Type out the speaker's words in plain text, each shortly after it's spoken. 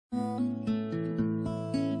Hi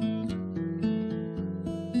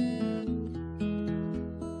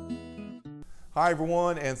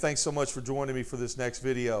everyone, and thanks so much for joining me for this next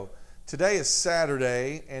video. Today is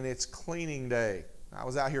Saturday and it's cleaning day. I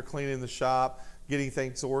was out here cleaning the shop, getting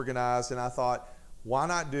things organized, and I thought, why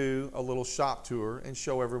not do a little shop tour and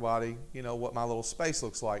show everybody, what my little space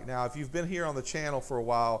looks like. Now, if you've been here on the channel for a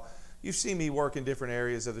while, you've seen me work in different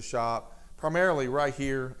areas of the shop, primarily right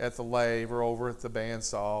here at the lathe or over at the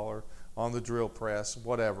bandsaw or on the drill press,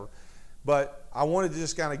 whatever. But I wanted to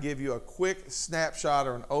just kind of give you a quick snapshot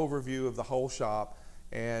or an overview of the whole shop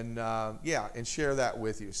and and share that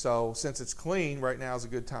with you. So since it's clean, right now is a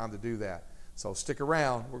good time to do that. So stick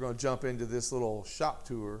around, we're going to jump into this little shop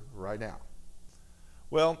tour right now.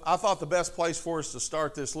 Well, I thought the best place for us to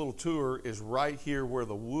start this little tour is right here where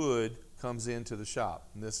the wood comes into the shop.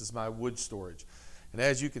 And this is my wood storage. And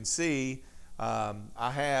as you can see,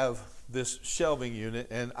 I have this shelving unit,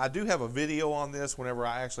 and I do have a video on this whenever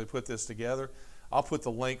I actually put this together. I'll put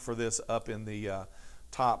the link for this up in the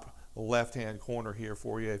top left-hand corner here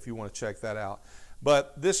for you if you want to check that out.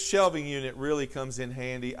 But this shelving unit really comes in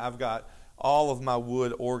handy. I've got all of my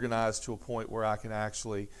wood organized to a point where I can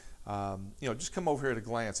actually just come over here at a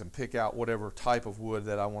glance and pick out whatever type of wood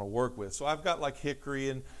that I want to work with. So I've got like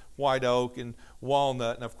hickory and white oak and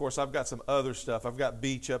walnut, and of course I've got some other stuff. I've got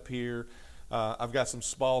beech up here. I've got some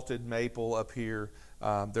spalted maple up here.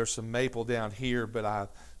 There's some maple down here, but I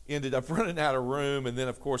ended up running out of room. And then,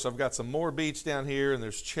 of course, I've got some more beech down here, and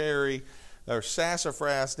there's cherry. There's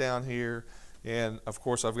sassafras down here. And, of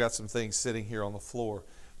course, I've got some things sitting here on the floor.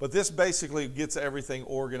 But this basically gets everything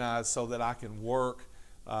organized so that I can work,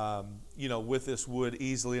 with this wood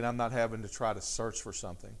easily, and I'm not having to try to search for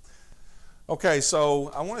something. Okay,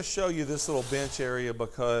 so I want to show you this little bench area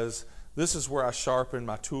because this is where I sharpen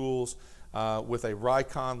my tools. With a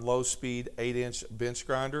Rikon low-speed 8-inch bench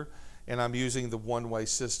grinder, and I'm using the one-way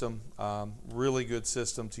system. Really good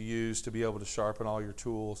system to use to be able to sharpen all your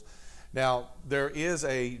tools. Now, there is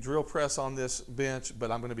a drill press on this bench, but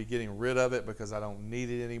I'm going to be getting rid of it because I don't need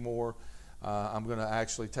it anymore. I'm going to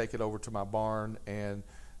actually take it over to my barn and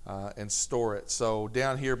store it. So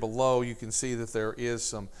down here below, you can see that there is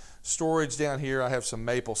some storage down here. I have some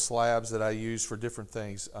maple slabs that I use for different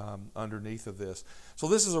things underneath of this. So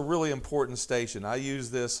this is a really important station. I use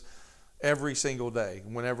this every single day.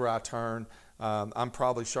 Whenever I turn, I'm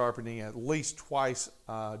probably sharpening at least twice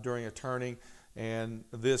during a turning, and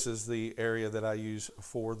this is the area that I use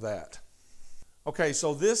for that. Okay,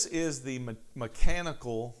 so this is the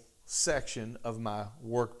mechanical section of my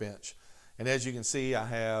workbench. And as you can see, I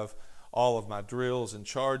have all of my drills and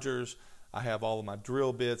chargers. I have all of my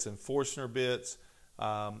drill bits and Forstner bits.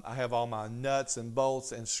 I have all my nuts and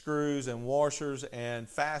bolts and screws and washers and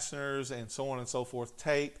fasteners and so on and so forth,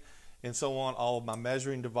 tape and so on. All of my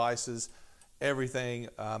measuring devices, everything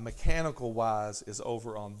mechanical wise is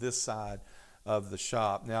over on this side of the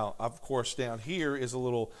shop. Now, of course, down here is a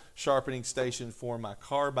little sharpening station for my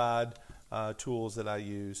carbide tools that I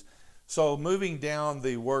use. So moving down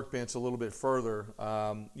the workbench a little bit further,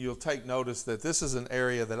 you'll take notice that this is an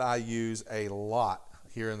area that I use a lot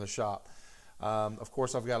here in the shop. Of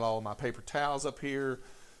course, I've got all of my paper towels up here,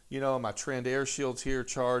 my Trend air shields here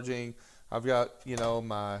charging. I've got,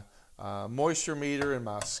 my moisture meter and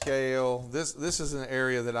my scale. This is an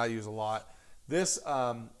area that I use a lot. This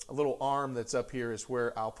little arm that's up here is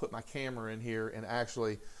where I'll put my camera in here and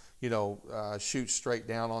actually, shoot straight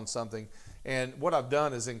down on something. And what I've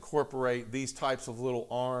done is incorporate these types of little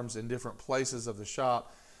arms in different places of the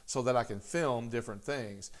shop so that I can film different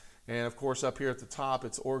things. And of course, up here at the top,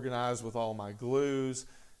 it's organized with all my glues,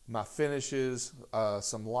 my finishes,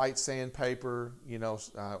 some light sandpaper,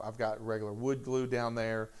 I've got regular wood glue down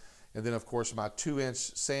there. And then of course, my 2-inch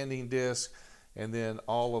sanding disc. And then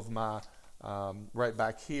all of my, right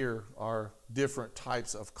back here are different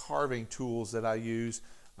types of carving tools that I use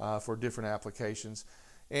for different applications.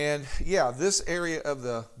 And yeah, this area of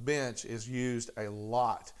the bench is used a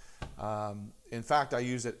lot. In fact, I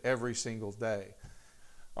use it every single day.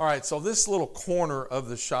 All right, so this little corner of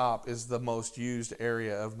the shop is the most used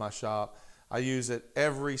area of my shop. I use it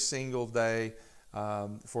every single day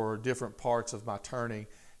for different parts of my turning.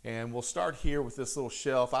 And we'll start here with this little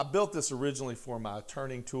shelf. I built this originally for my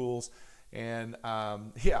turning tools. And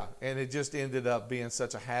and it just ended up being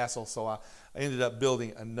such a hassle. So I ended up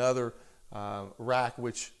building another rack,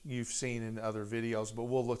 which you've seen in other videos, but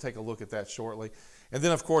we'll take a look at that shortly. And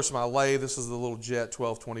then of course my lathe, this is the little Jet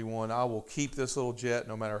 1221. I will keep this little Jet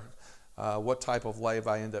no matter what type of lathe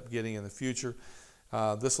I end up getting in the future.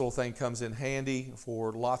 This little thing comes in handy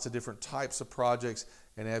for lots of different types of projects,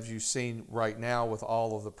 and as you've seen right now with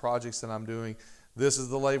all of the projects that I'm doing, this is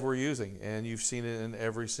the lathe we're using, and you've seen it in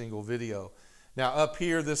every single video. Now up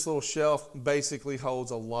here, this little shelf basically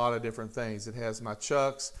holds a lot of different things. It has my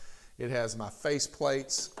chucks, it has my face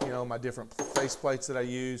plates, you know, my different face plates that I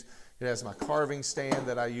use. It has my carving stand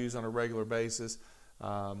that I use on a regular basis,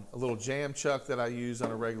 a little jam chuck that I use on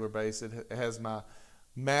a regular basis. It has my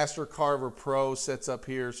Master Carver Pro sets up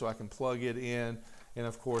here so I can plug it in and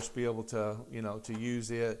of course be able to, you know, to use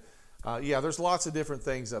it. Yeah, there's lots of different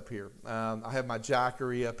things up here. I have my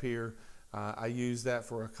Jackery up here. I use that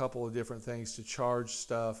for a couple of different things to charge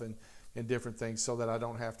stuff and different things so that I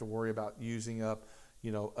don't have to worry about using up,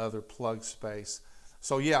 you know, other plug space.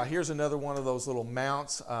 So yeah, here's another one of those little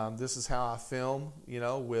mounts. This is how I film, you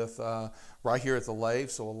know, with right here at the lathe.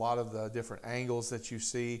 So a lot of the different angles that you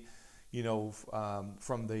see, you know,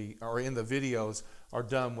 from the or in the videos are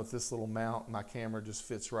done with this little mount. My camera just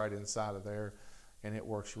fits right inside of there, and it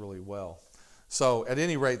works really well. So at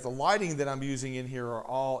any rate, the lighting that I'm using in here are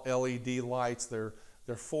all LED lights. They're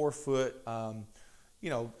 4-foot, you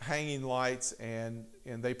know, hanging lights, and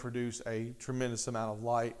they produce a tremendous amount of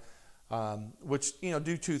light, which, you know,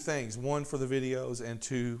 do two things: one, for the videos, and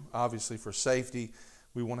two, obviously for safety.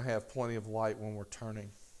 We want to have plenty of light when we're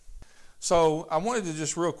turning. So I wanted to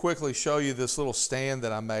just real quickly show you this little stand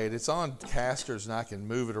that I made. It's on casters and I can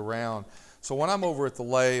move it around. So when I'm over at the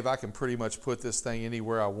lathe, I can pretty much put this thing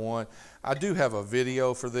anywhere I want. I do have a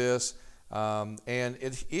video for this, and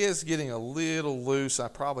it is getting a little loose. I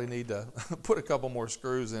probably need to put a couple more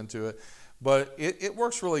screws into it, but it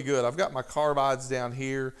works really good. I've got my carbides down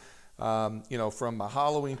here, you know, from my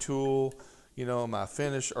hollowing tool, you know, my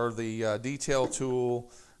finish or the detail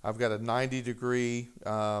tool. I've got a 90-degree,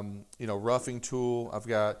 you know, roughing tool. I've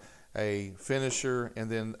got a finisher, and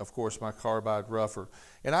then of course my carbide rougher.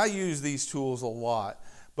 And I use these tools a lot,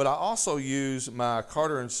 but I also use my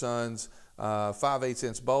Carter & Sons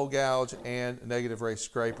 5/8" bowl gouge and negative ray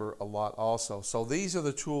scraper a lot also. So these are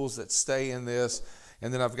the tools that stay in this,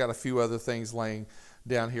 and then I've got a few other things laying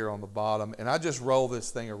down here on the bottom, and I just roll this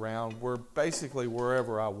thing around basically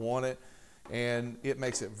wherever I want it, and it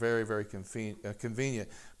makes it very, very convenient.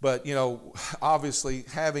 But, you know, obviously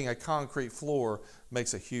having a concrete floor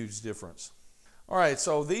makes a huge difference. All right,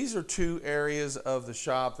 so these are two areas of the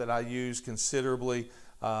shop that I use considerably.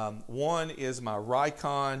 One is my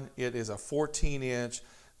Rikon. It is a 14-inch.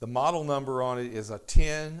 The model number on it is a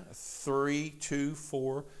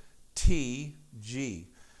 10324TG.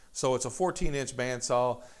 So it's a 14-inch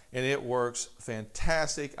bandsaw, and it works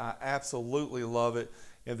fantastic. I absolutely love it.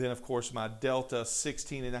 And then, of course, my Delta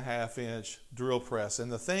 16.5-inch drill press.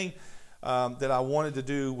 And the thing that I wanted to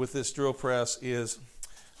do with this drill press is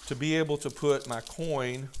to be able to put my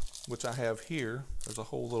coin, which I have here. There's a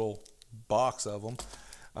whole little box of them.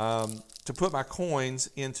 To put my coins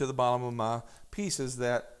into the bottom of my pieces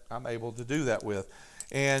that I'm able to do that with.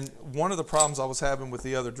 And one of the problems I was having with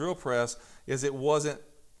the other drill press is it wasn't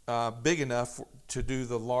big enough to do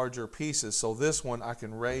the larger pieces. So this one, I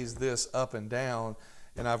can raise this up and down,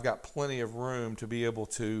 and I've got plenty of room to be able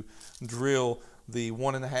to drill the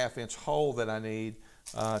 1.5-inch hole that I need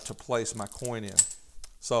to place my coin in.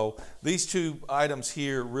 So these two items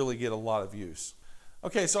here really get a lot of use.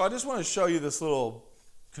 Okay, so I just want to show you this little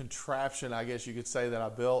contraption, I guess you could say, that I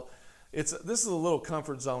built. This is a little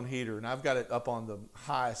comfort zone heater, and I've got it up on the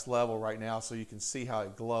highest level right now so you can see how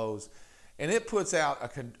it glows. And it puts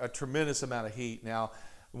out a tremendous amount of heat. Now,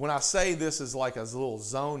 when I say this is like a little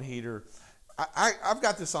zone heater, I've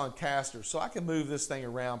got this on casters, so I can move this thing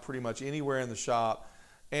around pretty much anywhere in the shop.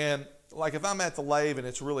 And like if I'm at the lathe and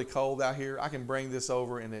it's really cold out here, I can bring this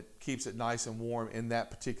over and it keeps it nice and warm in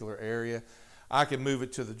that particular area. I can move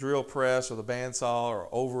it to the drill press or the bandsaw or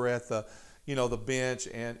over at the, you know, the bench.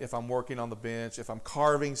 And if I'm working on the bench, if I'm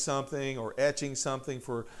carving something or etching something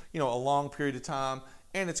for, you know, a long period of time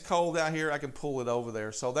and it's cold out here, I can pull it over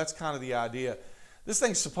there. So that's kind of the idea. This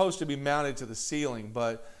thing's supposed to be mounted to the ceiling,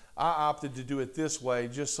 but I opted to do it this way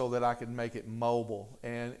just so that I could make it mobile,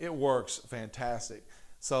 and it works fantastic.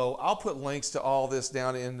 So I'll put links to all this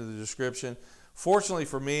down into the description. Fortunately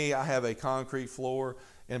for me, I have a concrete floor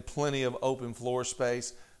and plenty of open floor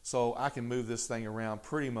space, so I can move this thing around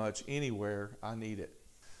pretty much anywhere I need it.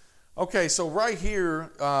 Okay, so right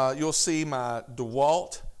here you'll see my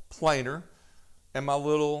DeWalt planer and my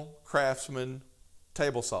little Craftsman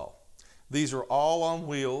table saw. These are all on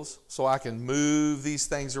wheels, so I can move these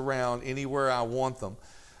things around anywhere I want them.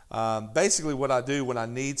 Basically what I do when I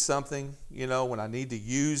need something, you know, when I need to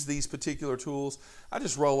use these particular tools, I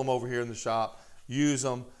just roll them over here in the shop, use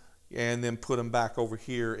them, and then put them back over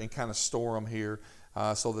here and kind of store them here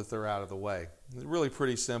so that they're out of the way. Really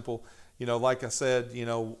pretty simple. you know, like I said, you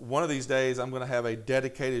know, one of these days I'm going to have a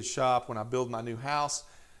dedicated shop when I build my new house.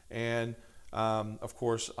 And of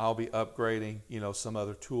course, I'll be upgrading, you know, some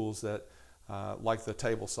other tools that like the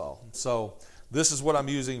table saw. So this is what I'm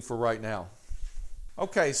using for right now.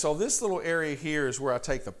 Okay, so this little area here is where I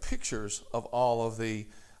take the pictures of all of the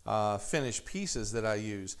finished pieces that I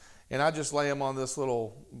use. And I just lay them on this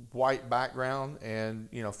little white background and,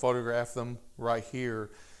 you know, photograph them right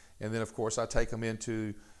here. And then of course I take them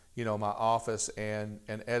into, you know, my office and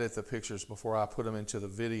edit the pictures before I put them into the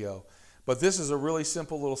video. But this is a really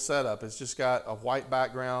simple little setup. It's just got a white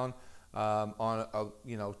background on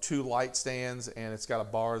you know, 2 light stands, and it's got a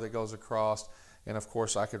bar that goes across. And of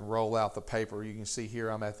course I can roll out the paper. You can see here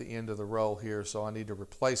I'm at the end of the roll here, so I need to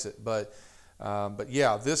replace it. But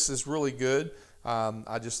yeah, this is really good.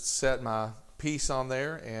 I just set my piece on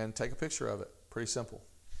there and take a picture of it. Pretty simple.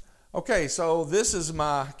 Okay, so this is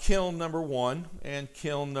my kiln number 1 and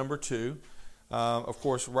kiln number 2. Of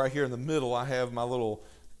course, right here in the middle I have my little,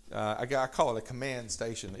 I call it a command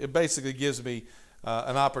station. It basically gives me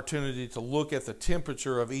an opportunity to look at the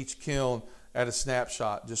temperature of each kiln at a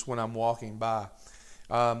snapshot just when I'm walking by.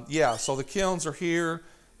 Yeah, so the kilns are here,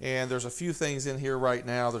 and there's a few things in here right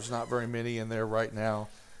now. There's not very many in there right now.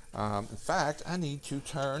 In fact, I need to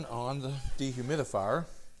turn on the dehumidifier.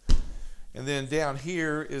 And then down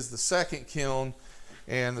here is the second kiln,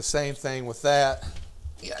 and the same thing with that.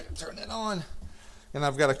 Yeah, I can turn it on. And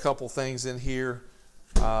I've got a couple things in here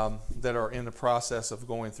that are in the process of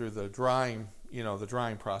going through the drying, you know, the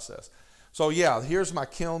drying process. So yeah, here's my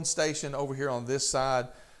kiln station over here on this side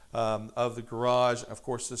of the garage. Of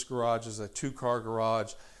course, this garage is a 2-car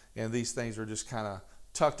garage, and these things are just kind of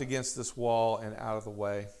tucked against this wall and out of the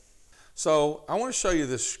way. So I want to show you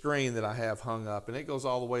this screen that I have hung up, and it goes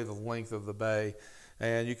all the way the length of the bay.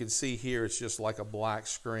 And you can see here it's just like a black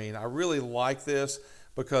screen. I really like this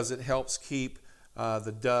because it helps keep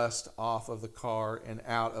the dust off of the car and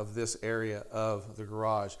out of this area of the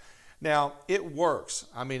garage. Now, it works.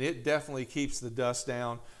 I mean, it definitely keeps the dust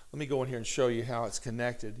down. Let me go in here and show you how it's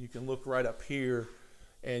connected. You can look right up here,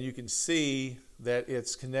 and you can see that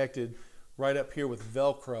it's connected right up here with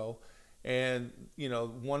Velcro. And, you know,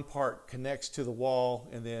 one part connects to the wall,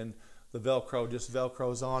 and then the Velcro just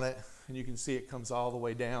Velcros on it. And you can see it comes all the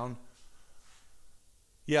way down.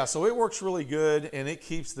 Yeah, so it works really good, and it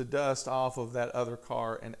keeps the dust off of that other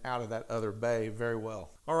car and out of that other bay very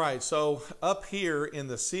well. All right, so up here in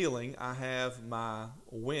the ceiling, I have my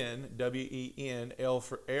WEN, W-E-N,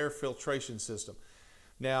 air filtration system.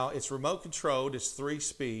 Now, it's remote controlled, it's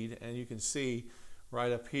 3-speed, and you can see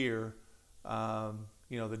right up here,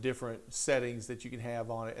 you know, the different settings that you can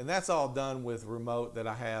have on it. And that's all done with remote that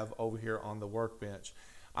I have over here on the workbench.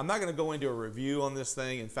 I'm not going to go into a review on this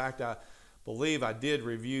thing. In fact, I believe I did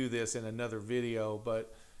review this in another video,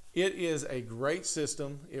 but it is a great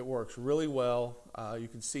system. It works really well. You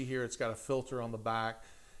can see here it's got a filter on the back.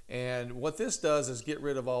 And what this does is get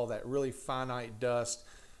rid of all that really finite dust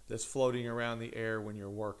that's floating around the air when you're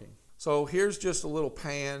working. So here's just a little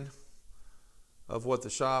pan of what the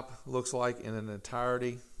shop looks like in an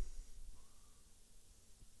entirety.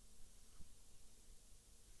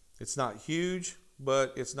 It's not huge,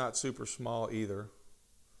 but it's not super small either.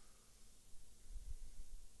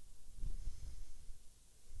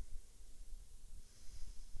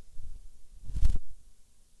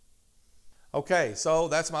 Okay, so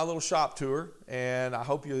that's my little shop tour, and I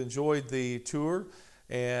hope you enjoyed the tour.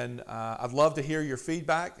 And I'd love to hear your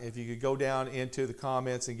feedback. If you could go down into the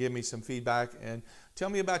comments and give me some feedback and tell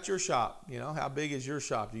me about your shop. You know, how big is your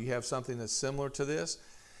shop? Do you have something that's similar to this?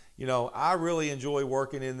 You know, I really enjoy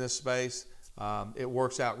working in this space. It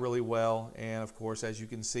works out really well. And of course, as you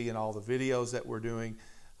can see in all the videos that we're doing,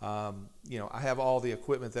 you know, I have all the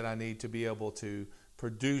equipment that I need to be able to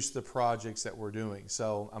produce the projects that we're doing.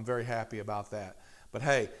 So I'm very happy about that. But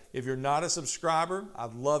hey, if you're not a subscriber,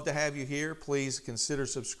 I'd love to have you here. Please consider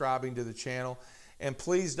subscribing to the channel. And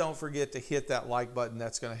please don't forget to hit that like button.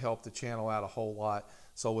 That's going to help the channel out a whole lot.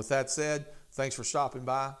 So with that said, thanks for stopping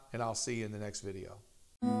by, and I'll see you in the next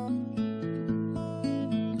video.